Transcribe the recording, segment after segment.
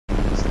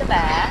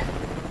bad.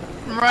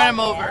 Run him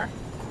over.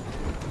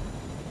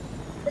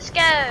 Let's go.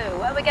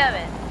 Where are we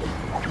going?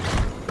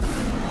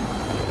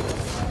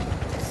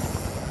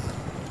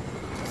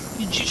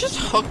 Did you just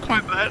hook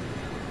my butt?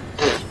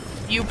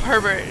 You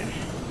pervert.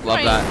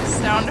 Love that.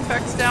 Sound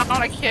effects down.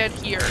 I can't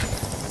hear.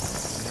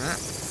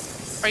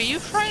 Are you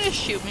trying to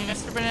shoot me,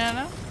 Mr.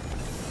 Banana?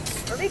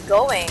 Where are we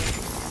going?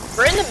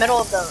 We're in the middle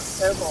of the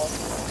circle.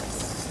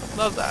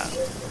 Love that.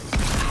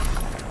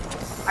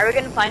 Are we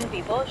gonna find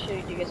people? Do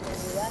you guys wanna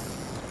do that?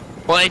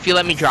 Well, if you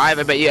let me drive,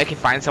 I bet you I can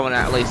find someone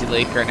at Lazy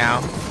Lake right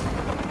now.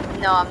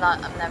 No, I'm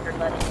not. I'm never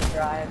letting you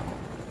drive.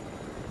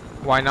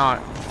 Why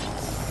not?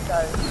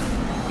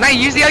 Because. Now,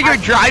 usually how you're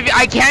driving,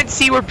 I can't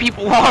see where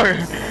people are.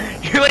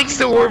 You're like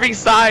swerving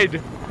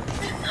side.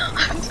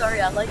 I'm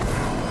sorry, I like.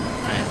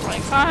 It's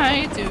like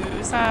side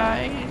to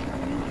side.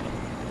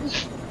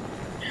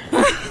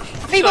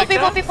 People, like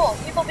people, that?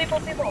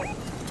 people.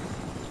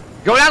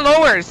 Go down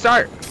lower,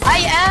 start. I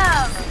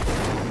am!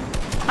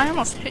 I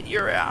almost hit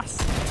your ass.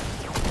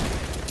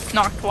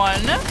 Knocked one.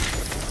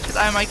 Because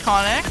I'm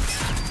iconic.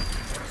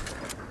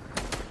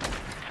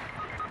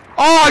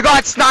 Oh, I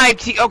got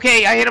sniped.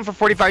 Okay, I hit him for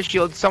 45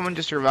 shields. Someone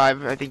just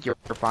survived. I think you're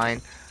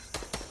fine.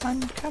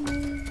 I'm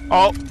coming.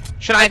 Oh,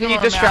 should I continue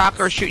more distract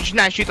maps. or shoot?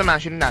 No, shoot them down,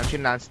 shoot them down, shoot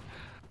them down.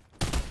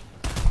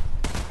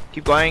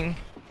 Keep going.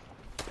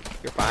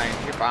 You're fine,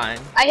 you're fine.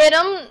 I hit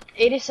him,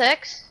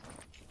 86.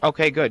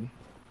 Okay, good.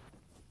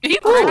 He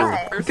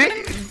Alright.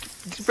 They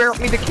spared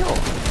me the kill.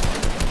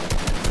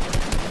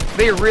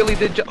 They really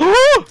did.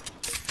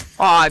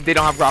 Oh, they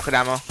don't have rocket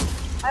ammo.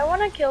 I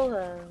wanna kill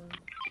him.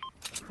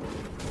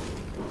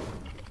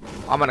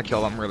 I'm gonna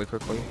kill them really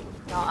quickly.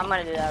 No, I'm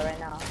gonna do that right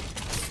now.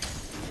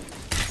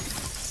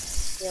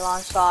 He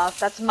launched off.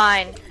 That's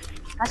mine.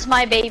 That's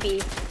my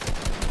baby.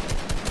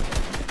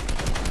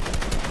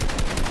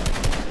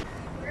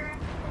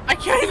 I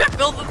can't even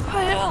build up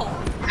the hill.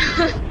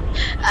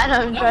 And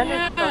I'm trying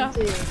Yeah. to come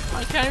too.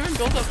 I can't even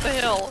build up the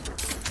hill.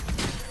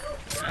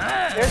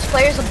 There's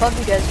players above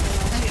you guys who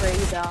will spray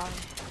you down.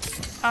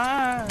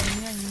 Ah,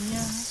 yeah,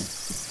 yeah.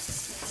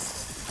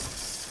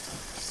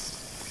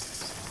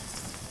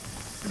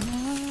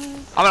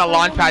 I'm gonna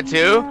launch pad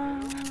too.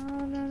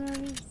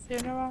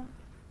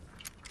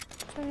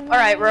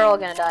 Alright, we're all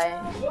gonna die.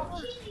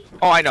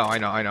 Oh, I know.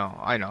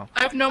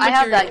 I have no I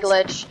have that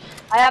materials. glitch.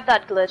 I have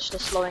that glitch, the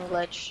slowing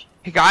glitch.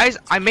 Hey guys,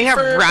 I may have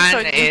ran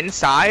Sorry.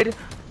 inside.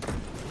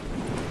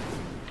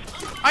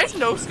 I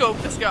no scope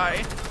this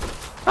guy.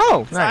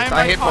 Oh, nice. I'm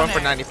I hit one for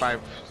iconic.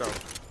 95. So.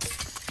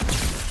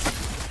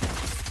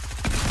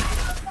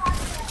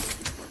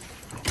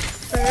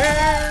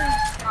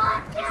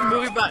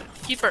 Move your butt.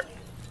 Keep her.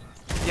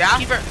 Yeah.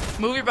 Keep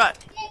her. Move your butt.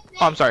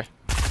 Oh, I'm sorry.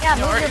 Yeah,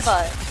 No move your worries.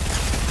 butt.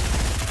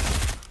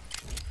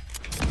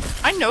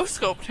 I no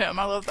scoped him.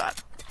 I love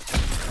that.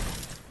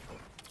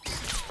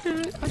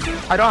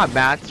 I don't have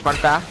mats. Fun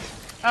fact.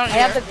 I I don't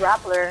have care. the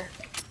grappler.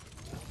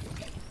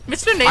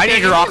 Mr. Nate, I do you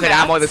need have rocket any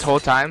ammo mats? this whole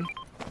time.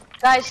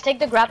 Guys, take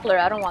the grappler.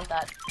 I don't want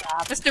that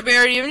crap. Mr.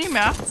 Bear, do you have any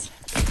mats?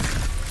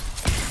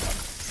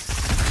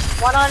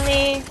 One on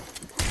me.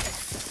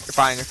 You're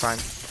fine. You're fine.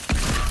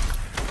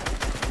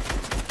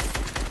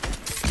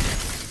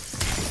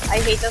 I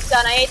hate this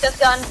gun. I hate this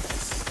gun.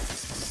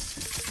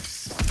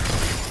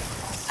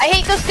 I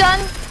hate this gun.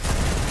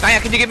 Naya,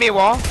 can you give me a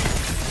wall?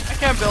 I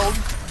can't build.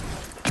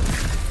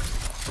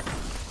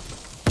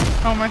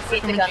 Oh my I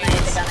hate the freaking gun. I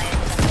hate the gun. I hate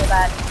the gun so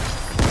bad.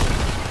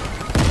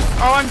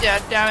 Oh, I'm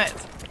dead. Damn it.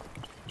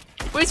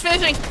 Wait, he's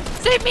finishing.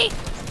 Save me.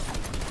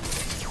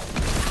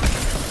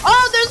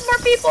 Oh, there's more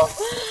people.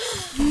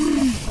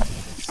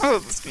 I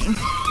love this game.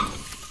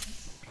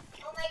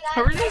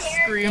 How are you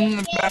screaming in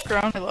the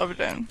background? I love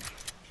it.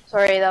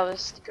 Sorry, that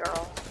was the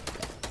girl.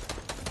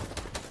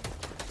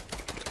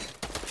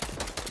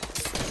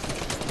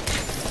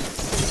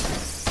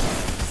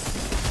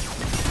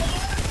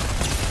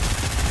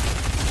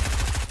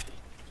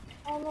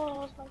 Oh no, I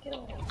was not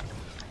kidding.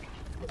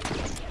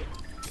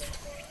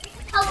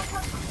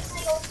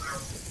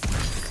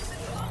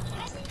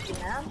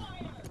 Yeah.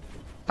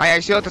 Naya, are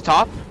you still at the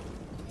top?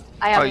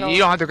 I have Oh, no. you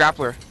don't have the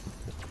grappler.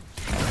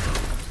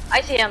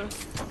 I see him.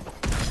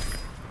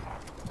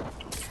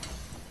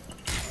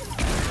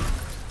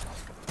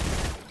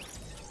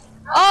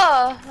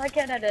 Oh, I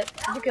can't edit.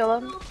 Did you kill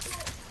him?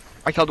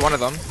 I killed one of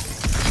them.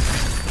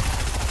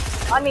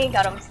 I mean,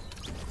 got him.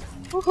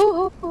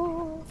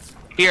 Woohoo!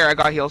 Here, I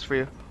got heals for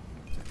you.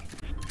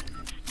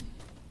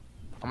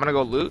 I'm gonna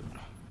go loot.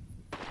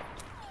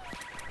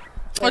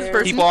 What's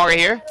person? People are right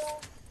here.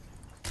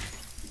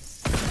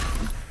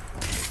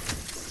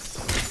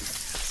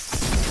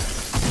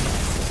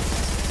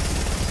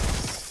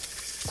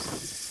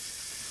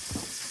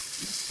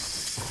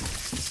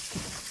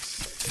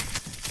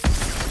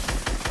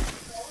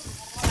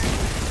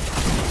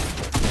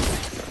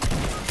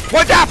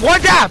 One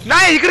tap!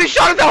 Naya, you could have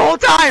shot him the whole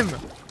time!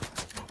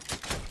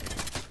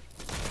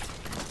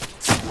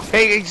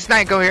 Hey,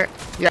 Snipe, go here.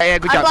 Yeah,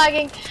 good I'm job.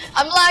 lagging.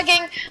 I'm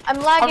lagging. I'm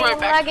lagging. right I'm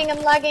back. lagging.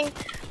 I'm lagging.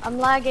 I'm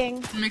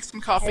lagging. Make some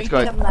coffee. It's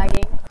good. I'm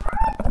lagging.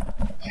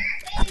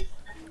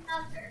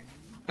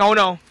 Oh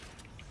no.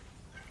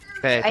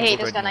 Okay, I hate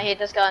this gun. I hate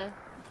this gun.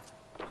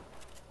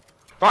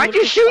 Why'd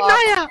you shoot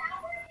Naya?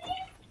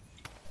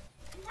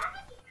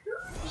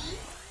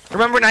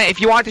 Remember, Naya, if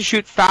you want to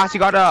shoot fast, you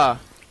gotta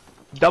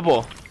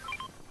double.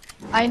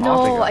 I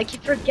know. I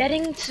keep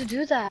forgetting to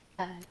do that.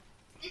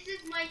 This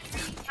is my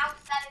tree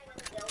outside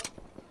of the hill.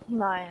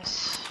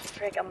 Nice.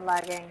 Frick, I'm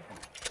lagging.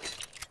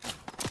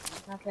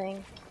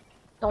 Nothing.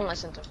 Don't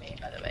listen to me,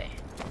 by the way.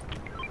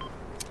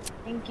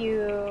 Thank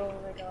you. Oh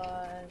my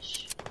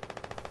gosh.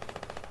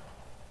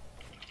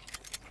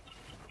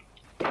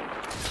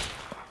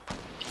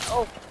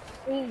 Oh,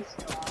 please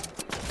God.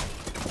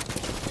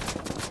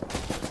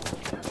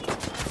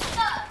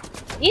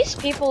 These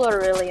people are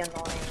really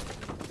annoying.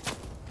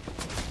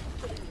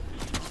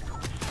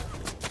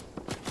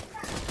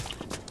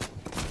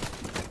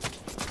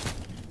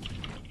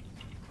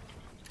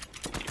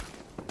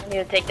 I need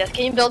to take this.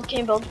 Can you build? Can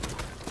you build?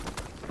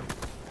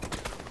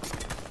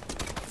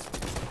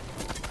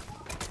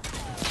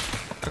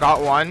 I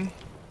got one.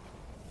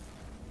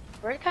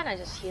 We're kind of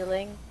just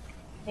healing.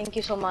 Thank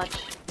you so much.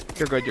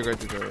 You're good, you're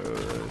good, you're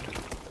good.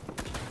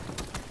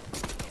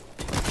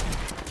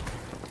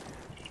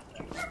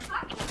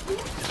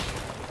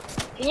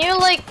 Can you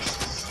like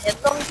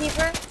hit them,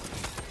 keeper?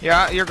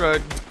 Yeah, you're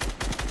good.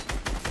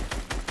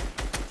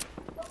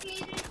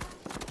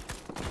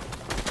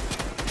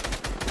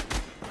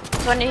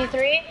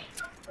 23?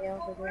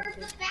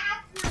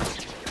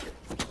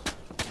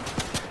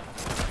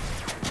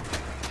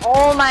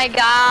 Oh my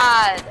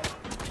god!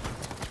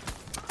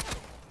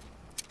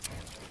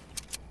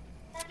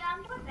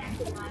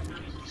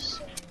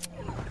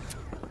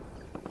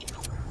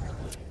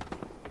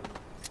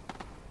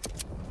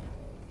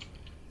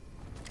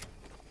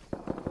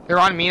 They're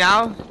on me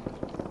now?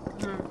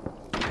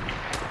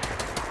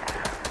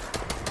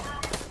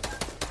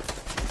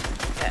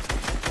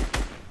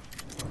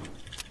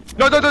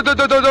 No,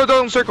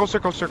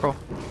 circle.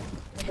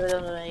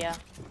 No, yeah.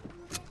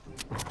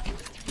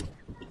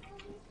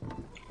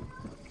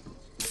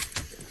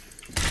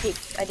 Peek.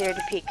 I dare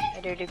to peek. I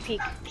dare to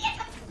peek.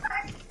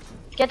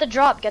 Get the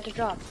drop. Get the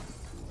drop.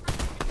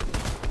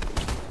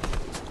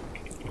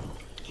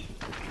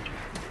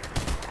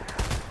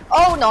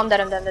 Oh no, I'm dead.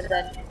 I'm dead. I'm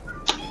dead.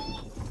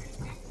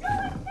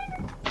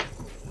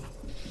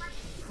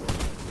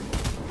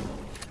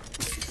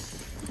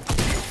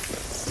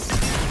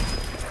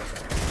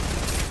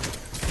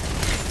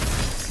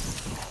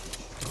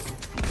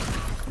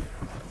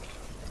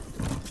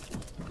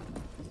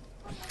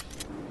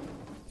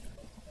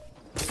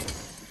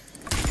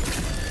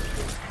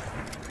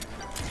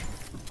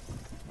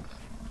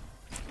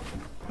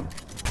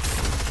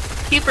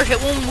 Keeper,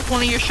 hit one with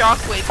one of your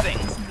shockwave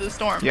things into the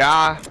storm.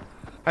 Yeah.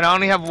 And I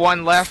only have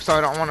one left, so I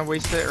don't want to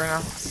waste it right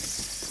now.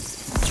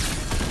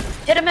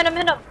 Hit him, hit him,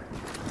 hit him!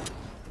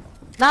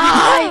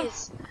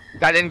 Nice!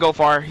 That didn't go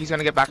far. He's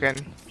gonna get back in.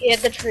 He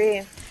hit the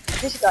tree.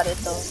 Just got it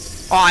though.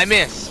 Oh, I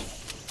missed.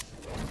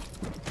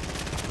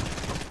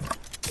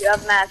 You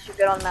have match, you're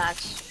good on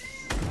match.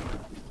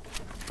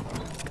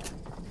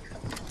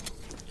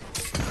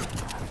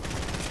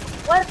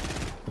 What?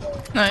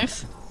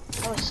 Nice.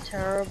 That was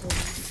terrible.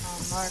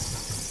 Oh, Mark.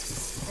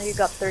 Now you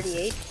got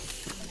 38.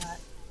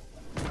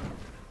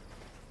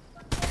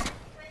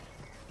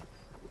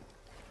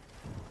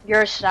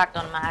 You're stacked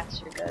on max,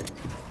 you're good.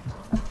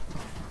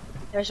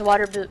 There's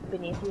water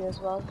beneath you as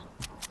well.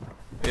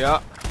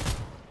 Yeah.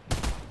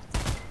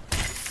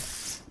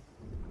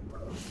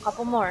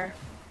 Couple more.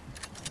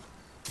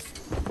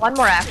 One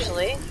more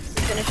actually.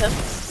 Finish him.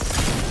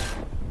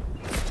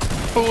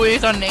 Oh,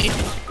 he's on Nate.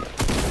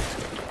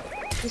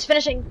 He's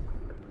finishing.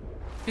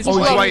 He's Oh, He's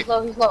he's low, white. he's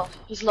low, he's low,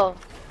 he's low.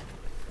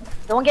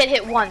 Don't get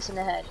hit once in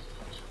the head.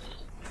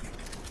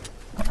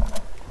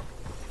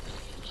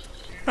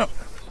 Oh.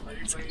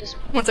 Just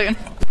 1 second.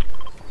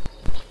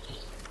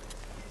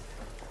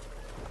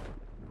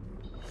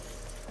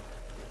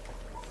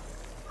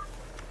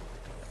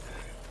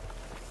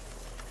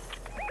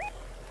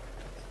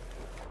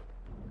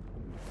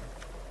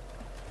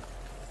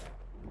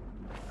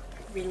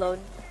 reload.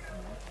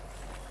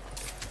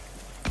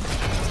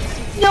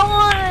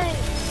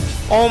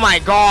 Nice! Oh my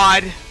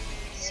god.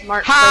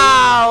 Smart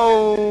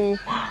How?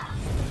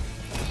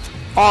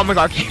 Oh my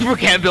god, Keeper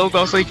can't build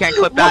though, so he can't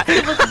clip that.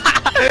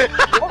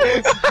 What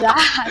was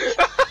that?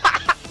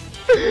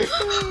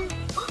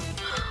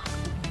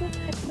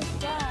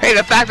 Hey,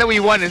 the fact that we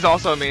won is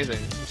also amazing.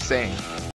 Just saying.